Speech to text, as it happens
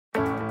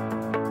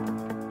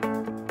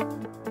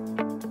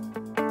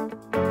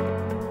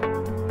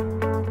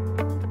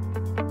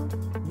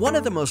One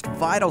of the most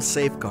vital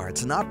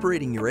safeguards in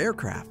operating your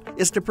aircraft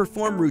is to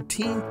perform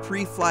routine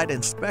pre-flight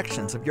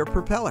inspections of your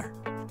propeller.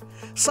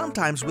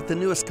 Sometimes with the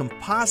newest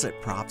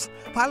composite props,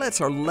 pilots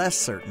are less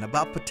certain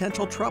about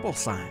potential trouble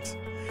signs.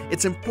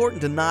 It's important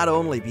to not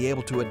only be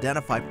able to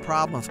identify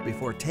problems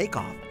before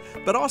takeoff,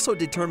 but also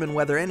determine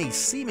whether any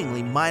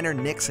seemingly minor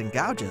nicks and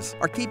gouges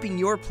are keeping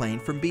your plane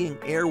from being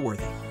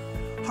airworthy.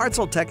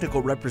 Hartzell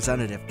Technical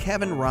Representative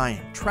Kevin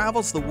Ryan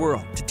travels the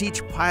world to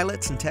teach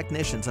pilots and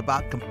technicians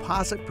about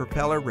composite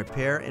propeller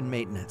repair and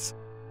maintenance.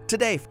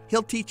 Today,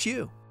 he'll teach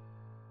you.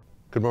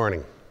 Good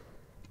morning.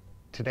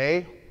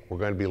 Today, we're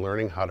going to be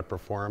learning how to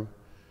perform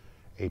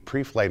a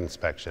pre-flight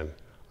inspection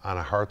on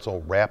a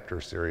Hartzell Raptor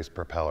series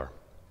propeller.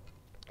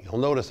 You'll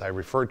notice I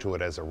refer to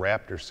it as a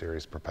Raptor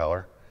series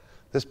propeller.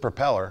 This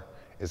propeller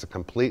is a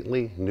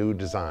completely new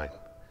design.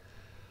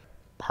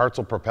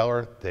 Hartzell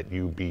propeller that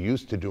you'd be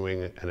used to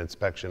doing an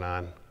inspection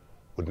on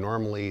would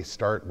normally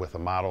start with a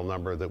model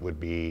number that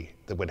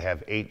would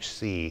have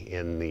HC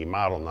in the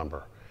model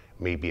number,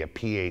 maybe a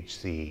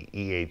PHC,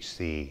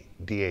 EHC,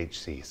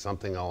 DHC,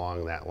 something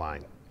along that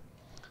line.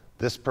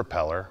 This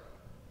propeller,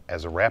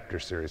 as a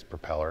Raptor series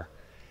propeller,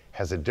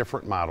 has a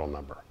different model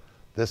number.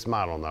 This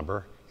model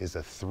number is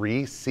a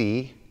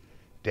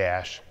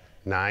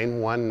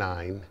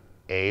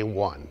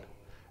 3C-919A1,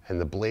 and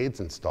the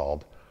blades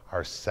installed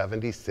are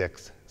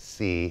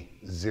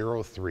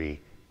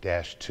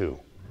 76C03-2.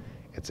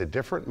 It's a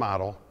different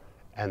model,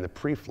 and the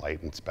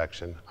pre-flight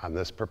inspection on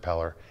this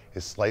propeller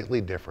is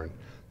slightly different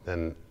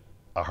than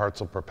a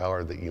Hartzell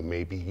propeller that you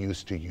may be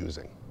used to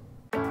using.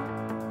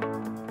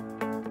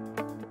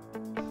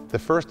 The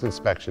first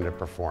inspection to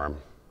perform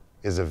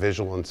is a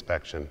visual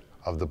inspection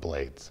of the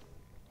blades.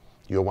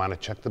 You'll want to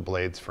check the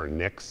blades for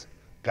nicks,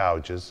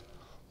 gouges,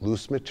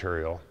 loose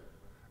material,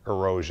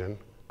 erosion,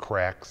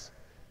 cracks,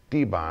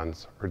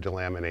 debonds, or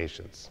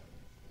delaminations.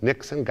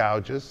 Nicks and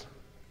gouges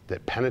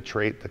that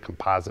penetrate the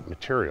composite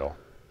material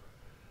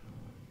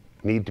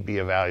need to be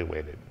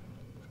evaluated.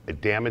 A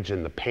damage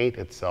in the paint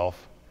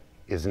itself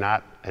is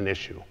not an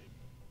issue.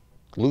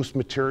 Loose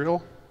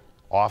material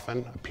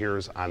often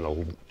appears on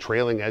the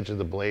trailing edge of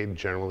the blade,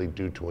 generally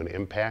due to an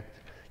impact.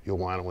 You'll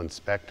want to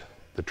inspect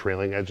the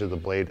trailing edge of the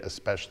blade,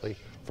 especially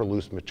for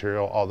loose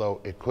material,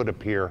 although it could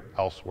appear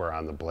elsewhere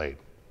on the blade.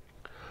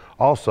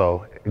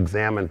 Also,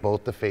 examine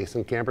both the face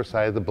and camber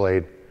side of the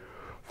blade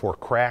for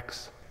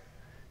cracks,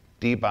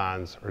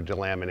 debonds, or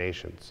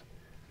delaminations.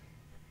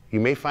 You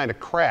may find a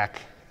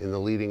crack in the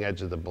leading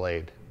edge of the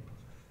blade.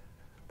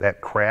 That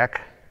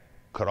crack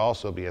could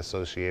also be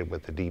associated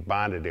with the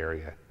debonded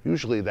area.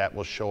 Usually that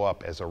will show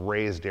up as a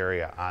raised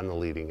area on the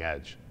leading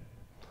edge.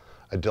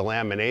 A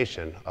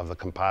delamination of the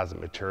composite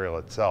material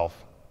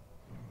itself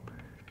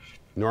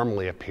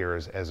normally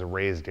appears as a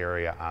raised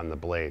area on the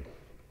blade.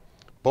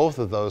 Both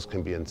of those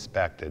can be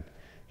inspected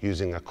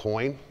using a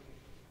coin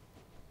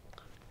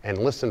and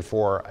listen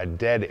for a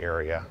dead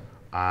area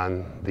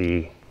in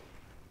the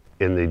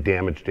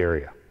damaged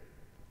area.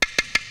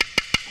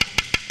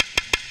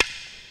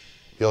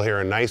 You'll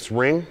hear a nice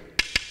ring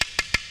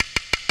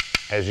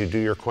as you do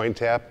your coin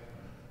tap.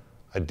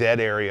 A dead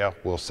area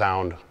will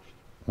sound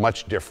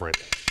much different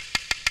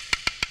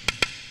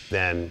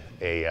than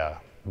a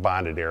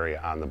bonded area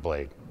on the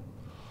blade.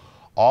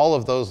 All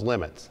of those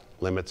limits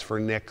for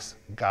nicks,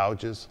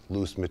 gouges,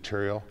 loose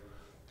material,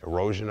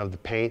 erosion of the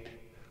paint,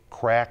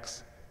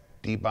 cracks,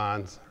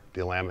 debonds,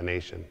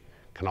 delamination,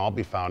 can all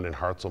be found in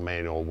Hartzell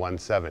Manual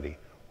 170,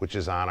 which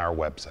is on our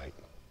website.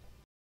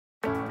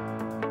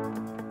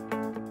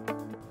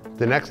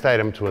 The next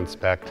item to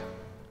inspect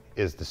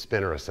is the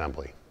spinner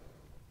assembly.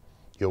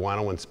 You'll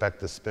want to inspect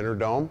the spinner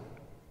dome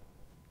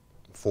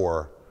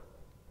for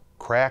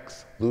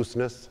cracks,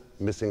 looseness,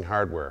 missing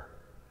hardware.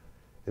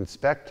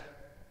 Inspect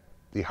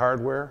the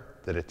hardware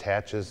that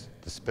attaches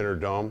the spinner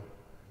dome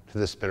to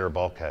the spinner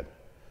bulkhead.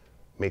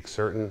 Make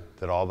certain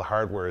that all the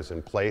hardware is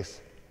in place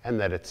and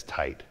that it's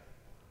tight.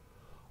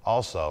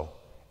 Also,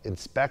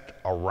 inspect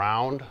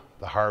around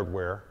the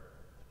hardware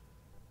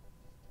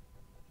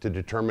to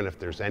determine if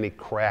there's any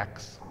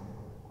cracks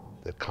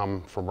that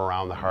come from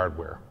around the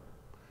hardware.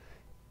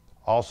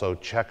 Also,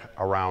 check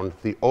around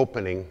the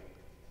opening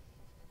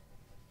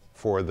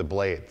for the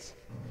blades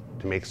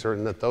to make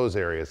certain that those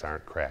areas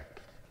aren't cracked.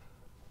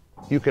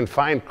 You can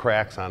find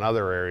cracks on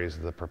other areas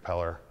of the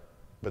propeller,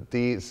 but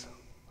these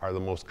are the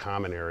most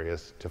common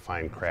areas to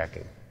find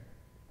cracking.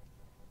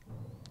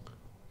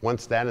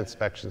 Once that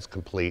inspection is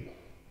complete,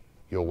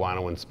 you'll want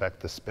to inspect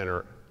the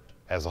spinner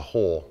as a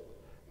whole,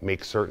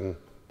 make certain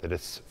that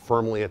it's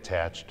firmly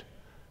attached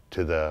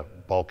to the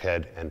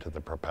bulkhead and to the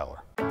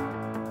propeller.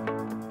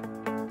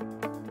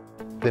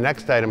 The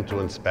next item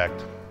to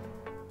inspect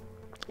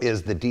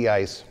is the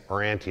de-ice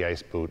or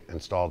anti-ice boot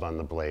installed on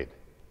the blade.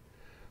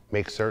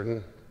 Make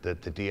certain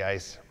that the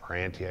de-ice or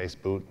anti-ice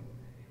boot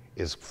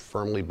is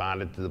firmly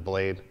bonded to the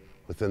blade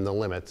within the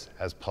limits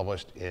as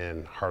published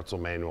in Hartzell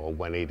Manual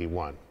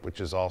 181,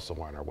 which is also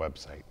on our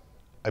website.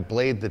 A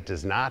blade that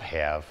does not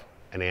have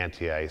an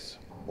anti-ice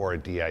or a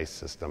de-ice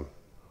system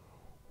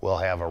will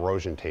have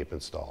erosion tape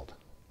installed.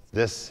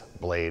 This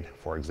blade,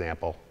 for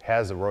example,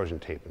 has erosion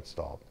tape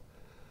installed.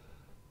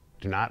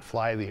 Do not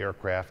fly the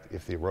aircraft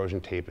if the erosion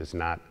tape is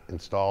not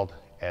installed,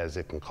 as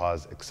it can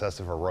cause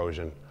excessive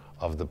erosion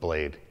of the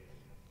blade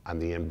on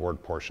the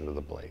inboard portion of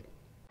the blade.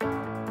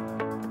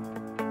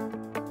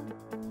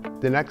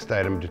 The next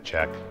item to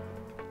check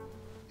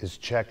is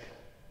check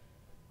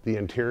the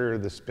interior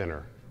of the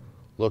spinner,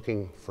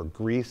 looking for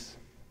grease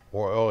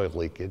or oil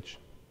leakage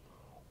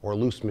or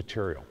loose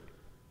material.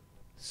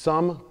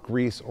 Some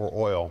grease or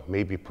oil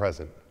may be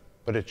present,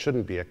 but it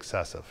shouldn't be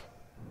excessive.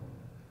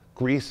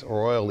 Grease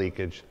or oil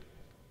leakage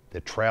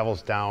that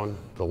travels down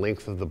the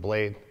length of the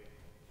blade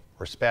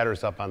or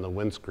spatters up on the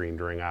windscreen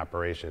during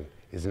operation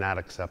is not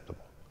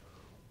acceptable.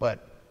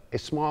 But a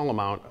small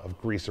amount of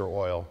grease or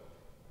oil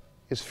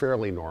is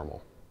fairly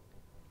normal.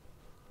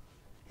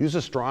 Use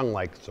a strong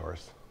light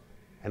source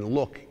and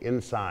look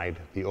inside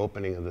the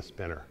opening of the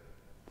spinner.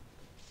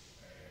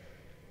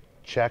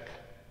 Check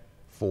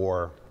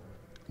for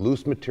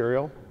loose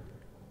material.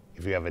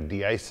 If you have a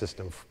de-ice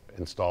system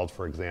installed,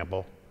 for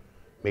example,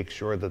 make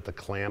sure that the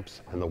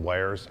clamps and the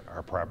wires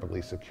are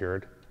properly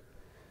secured.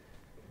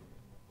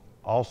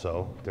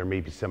 Also, there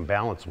may be some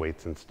balance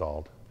weights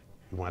installed.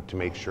 You want to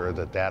make sure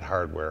that that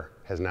hardware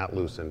has not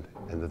loosened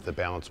and that the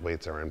balance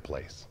weights are in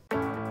place.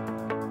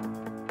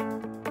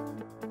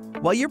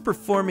 While you're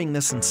performing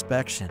this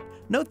inspection,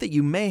 note that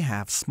you may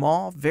have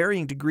small,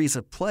 varying degrees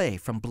of play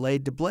from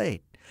blade to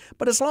blade.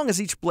 But as long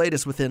as each blade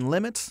is within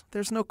limits,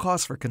 there's no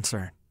cause for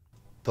concern.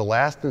 The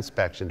last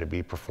inspection to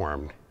be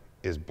performed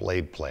is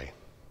blade play.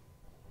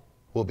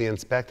 We'll be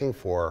inspecting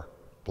for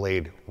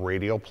blade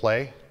radial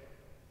play,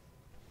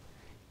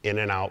 in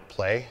and out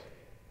play,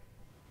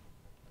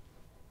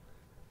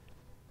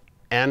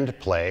 end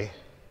play,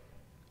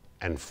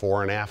 and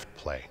fore and aft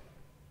play.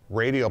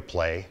 Radial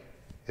play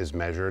is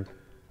measured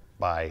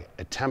by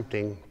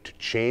attempting to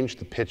change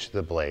the pitch of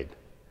the blade.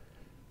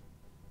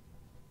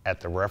 At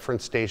the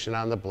reference station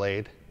on the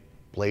blade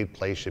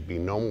play should be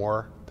no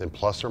more than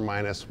plus or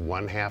minus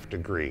 1/2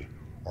 degree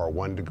or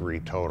 1 degree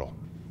total.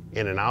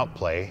 In and out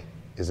play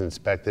is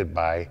inspected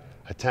by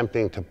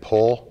attempting to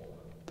pull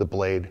the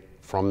blade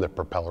from the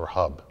propeller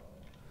hub.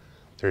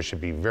 There should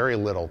be very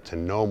little to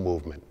no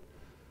movement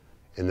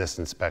in this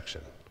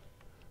inspection.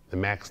 The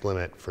max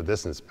limit for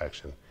this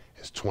inspection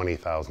is 20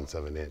 thousandths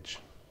of an inch.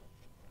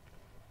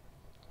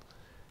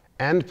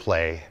 End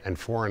play and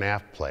fore and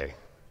aft play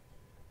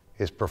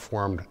is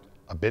performed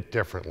a bit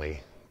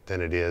differently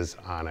than it is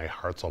on a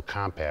Hartzell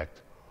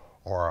compact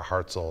or a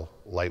Hartzell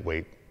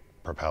lightweight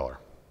propeller.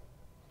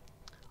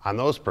 On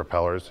those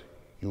propellers,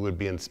 you would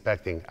be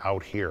inspecting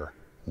out here,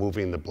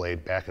 moving the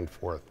blade back and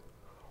forth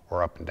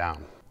or up and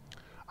down.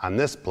 On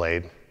this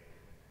blade,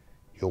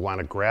 you'll want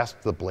to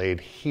grasp the blade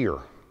here,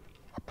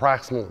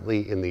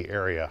 approximately in the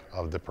area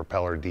of the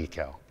propeller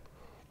decal,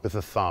 with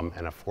a thumb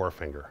and a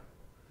forefinger.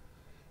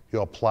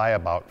 You'll apply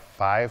about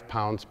 5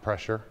 pounds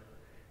pressure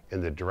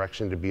in the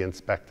direction to be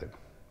inspected.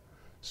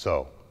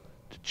 So,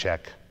 to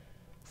check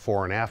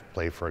fore and aft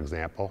play, for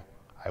example,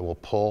 I will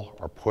pull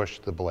or push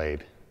the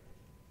blade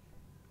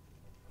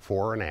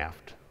fore and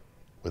aft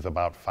with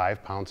about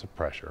 5 pounds of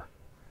pressure,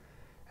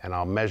 and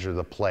I'll measure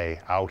the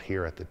play out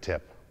here at the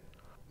tip.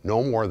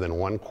 No more than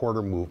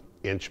 1/4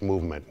 inch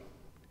movement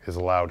is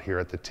allowed here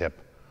at the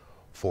tip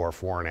for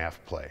fore and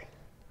aft play.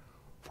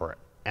 For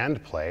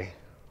end play,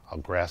 I'll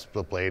grasp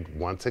the blade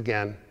once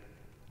again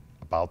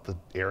about the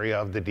area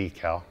of the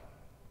decal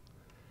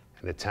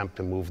and attempt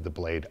to move the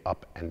blade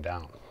up and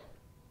down.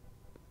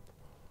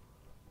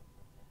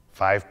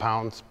 5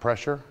 pounds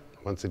pressure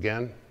once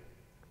again,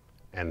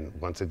 and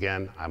once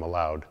again I'm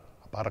allowed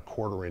about a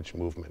 1/4 inch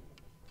movement.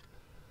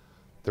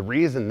 The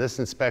reason this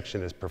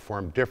inspection is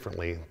performed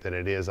differently than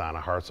it is on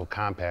a Hartzell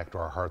compact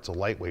or a Hartzell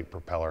lightweight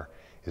propeller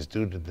is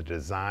due to the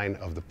design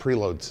of the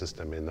preload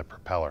system in the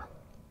propeller.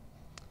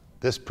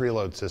 This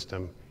preload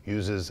system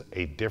uses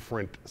a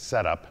different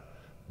setup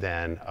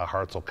than a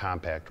Hartzell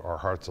compact or a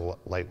Hartzell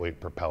lightweight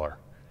propeller.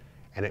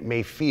 And it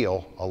may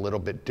feel a little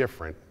bit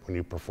different when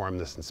you perform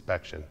this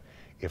inspection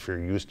if you're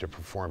used to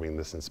performing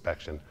this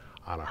inspection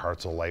on a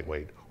Hartzell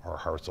lightweight or a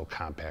Hartzell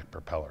compact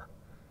propeller.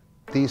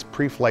 These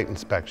pre-flight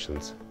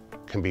inspections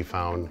can be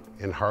found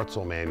in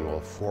Hartzell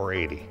Manual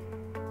 480,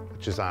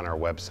 which is on our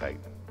website.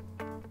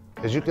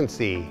 As you can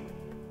see,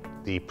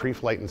 the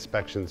pre-flight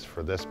inspections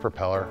for this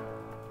propeller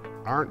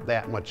aren't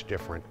that much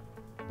different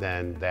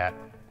than that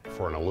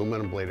for an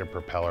aluminum bladed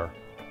propeller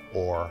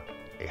or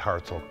a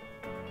Hartzell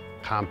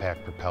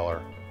compact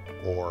propeller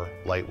or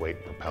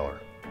lightweight propeller.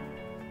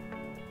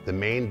 The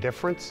main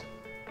difference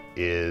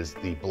is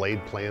the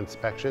blade play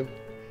inspection,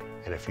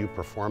 and if you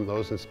perform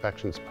those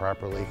inspections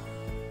properly,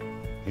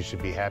 you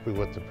should be happy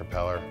with the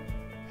propeller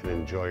and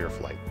enjoy your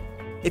flight.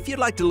 If you'd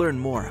like to learn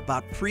more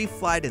about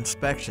pre-flight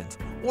inspections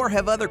or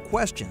have other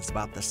questions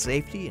about the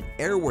safety and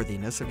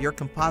airworthiness of your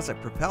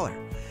composite propeller,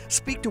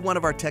 speak to one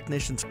of our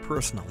technicians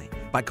personally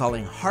by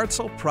calling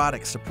Hartzell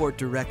Product Support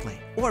directly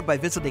or by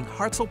visiting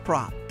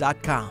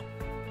hartzellprop.com.